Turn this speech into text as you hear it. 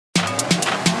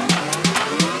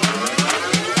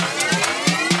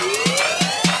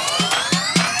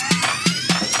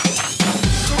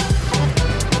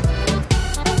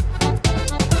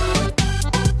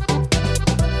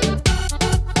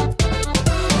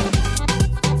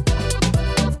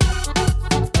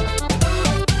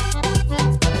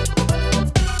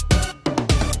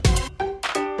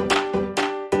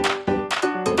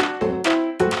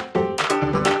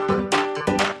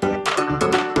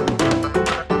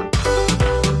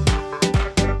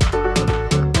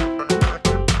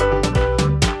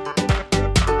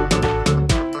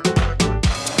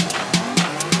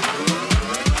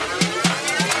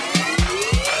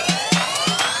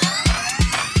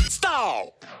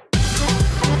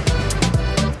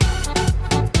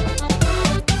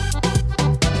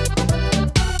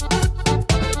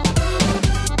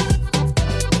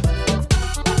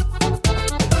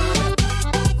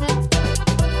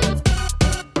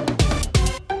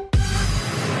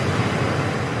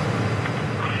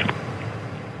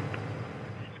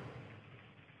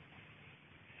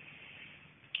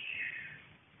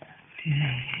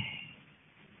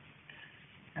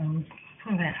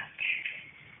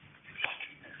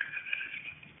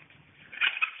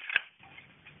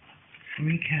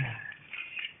Africa.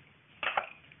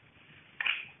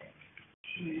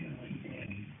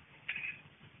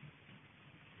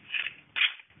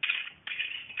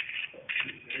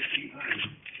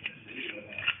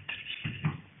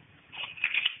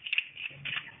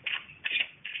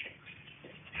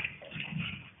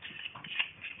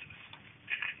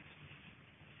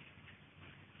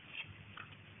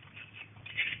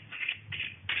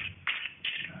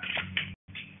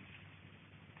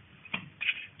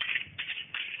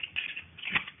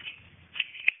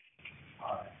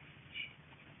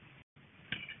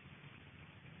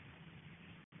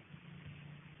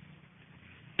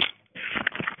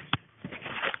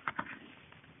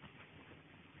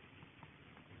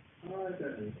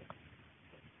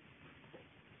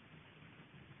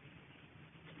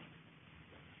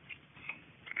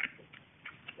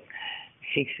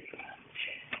 Six of clubs,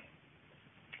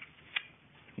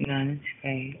 nine of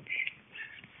spades,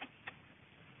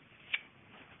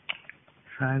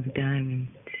 five of diamonds,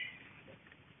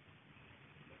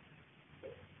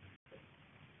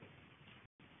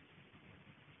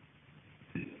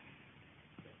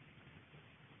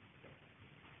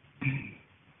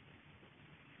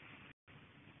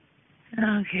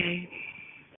 okay,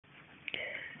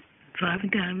 five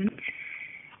of diamonds.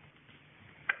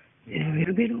 A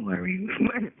little bit of worry with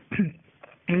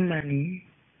money.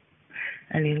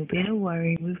 A little bit of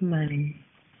worry with money.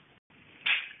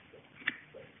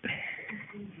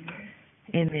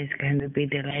 And there's going to be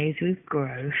delays with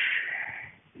growth.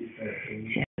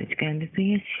 So it's going to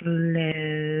be a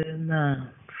slow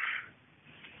month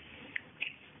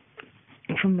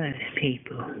for most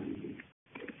people.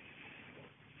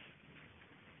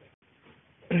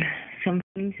 Some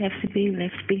things have to be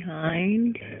left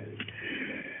behind.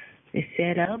 They're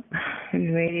set up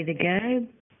and ready to go,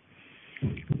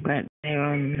 but they're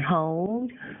on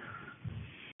hold.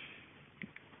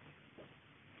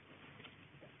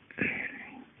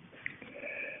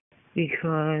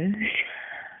 Because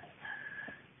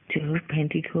Two of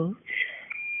Pentacles,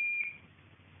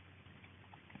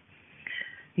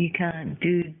 you can't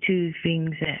do two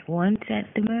things at once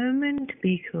at the moment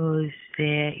because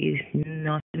there is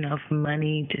not enough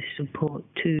money to support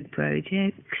two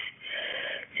projects.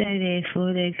 So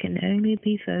therefore there can only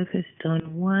be focused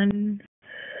on one,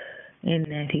 and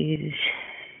that is,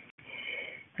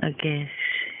 I guess,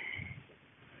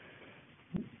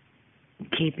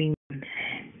 keeping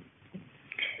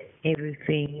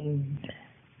everything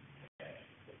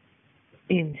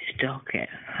in stock at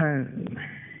home.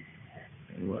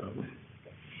 Well,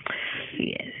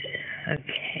 yes,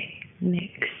 okay.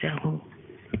 Next I'll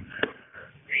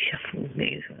shuffle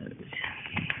these ones.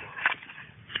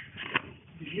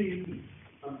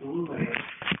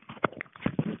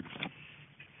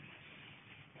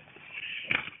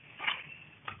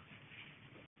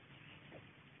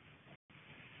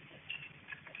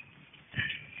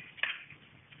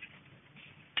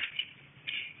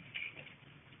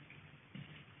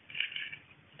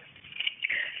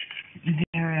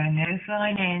 There are no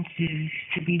finances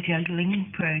to be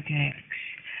juggling projects.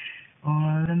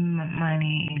 All the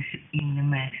money is in the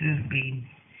matter of being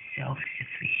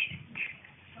self-sufficient.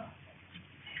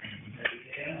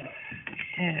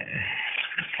 So,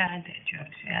 the card that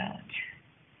drops out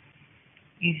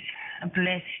is a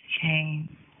blessed change.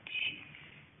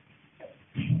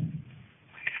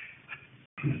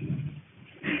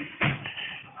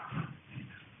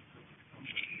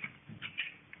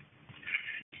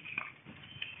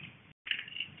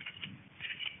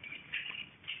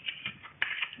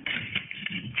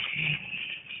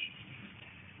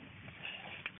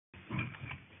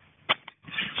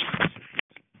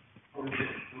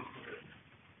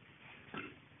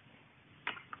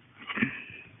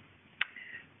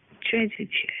 Treasure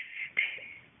chest.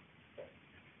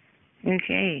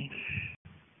 Okay.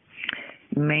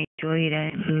 Make sure you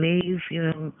don't leave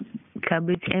your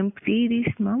cupboards empty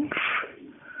this month.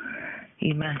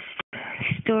 You must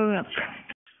store up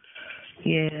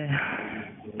your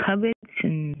cupboards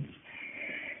and,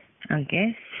 I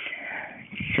guess,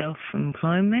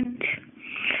 self-employment,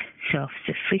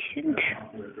 self-sufficient.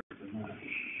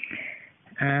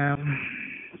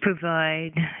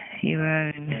 Provide your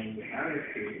own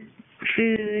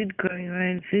food, grow your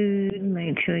own food,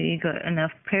 make sure you got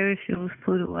enough perishables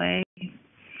put away,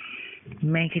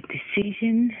 make a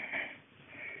decision.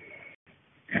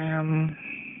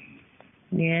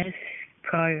 Yes,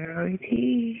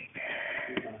 priority,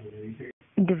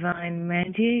 divine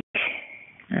magic.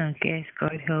 I guess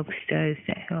God helps those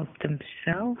that help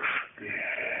themselves.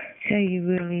 So you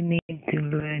really need to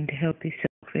learn to help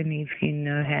yourself, and if you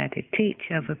know how to teach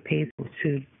other people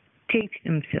to teach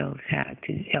themselves how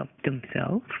to help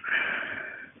themselves,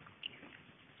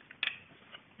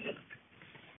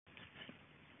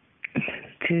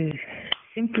 to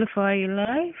simplify your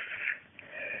life.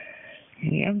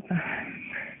 Yep.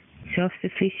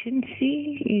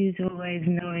 Self-sufficiency is always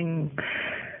knowing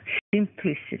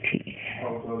simplicity.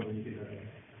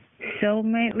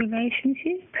 Soulmate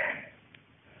relationship.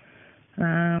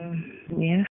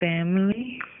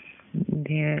 Family.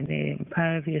 They're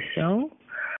part of your soul.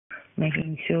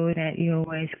 Making sure that you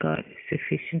always got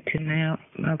sufficient amount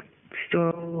of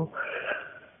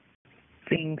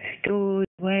things stored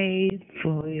away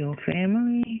for your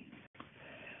family.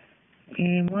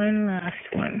 And one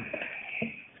last one.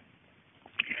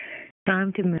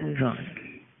 Time to move on.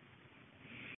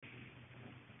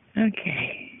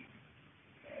 Okay.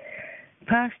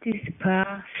 Past is the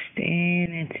past,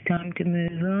 and it's time to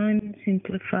move on.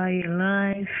 Simplify your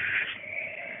life,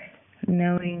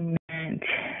 knowing that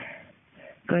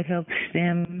God helps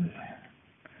them,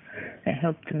 they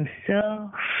help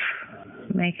themselves,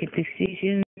 make a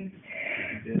decision,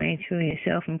 make sure you're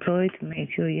self-employed, make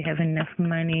sure you have enough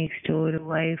money stored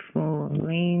away for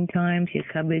lean times, your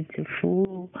cupboards are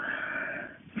full,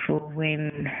 for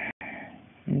when,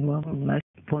 well, the most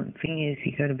important thing is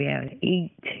you got to be able to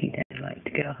eat. You don't like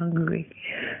to go hungry.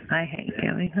 I hate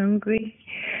going hungry.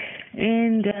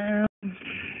 And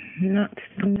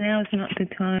now's not the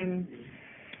time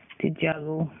to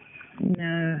juggle.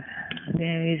 No,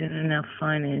 there isn't enough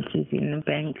finances in the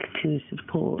bank to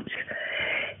support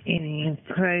any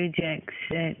projects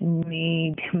that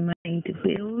need money to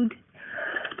build.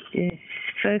 Just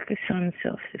focus on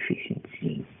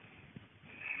self-sufficiency.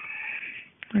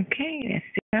 Okay, that's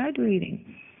the card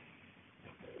reading.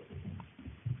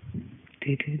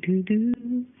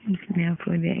 Now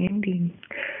for the ending.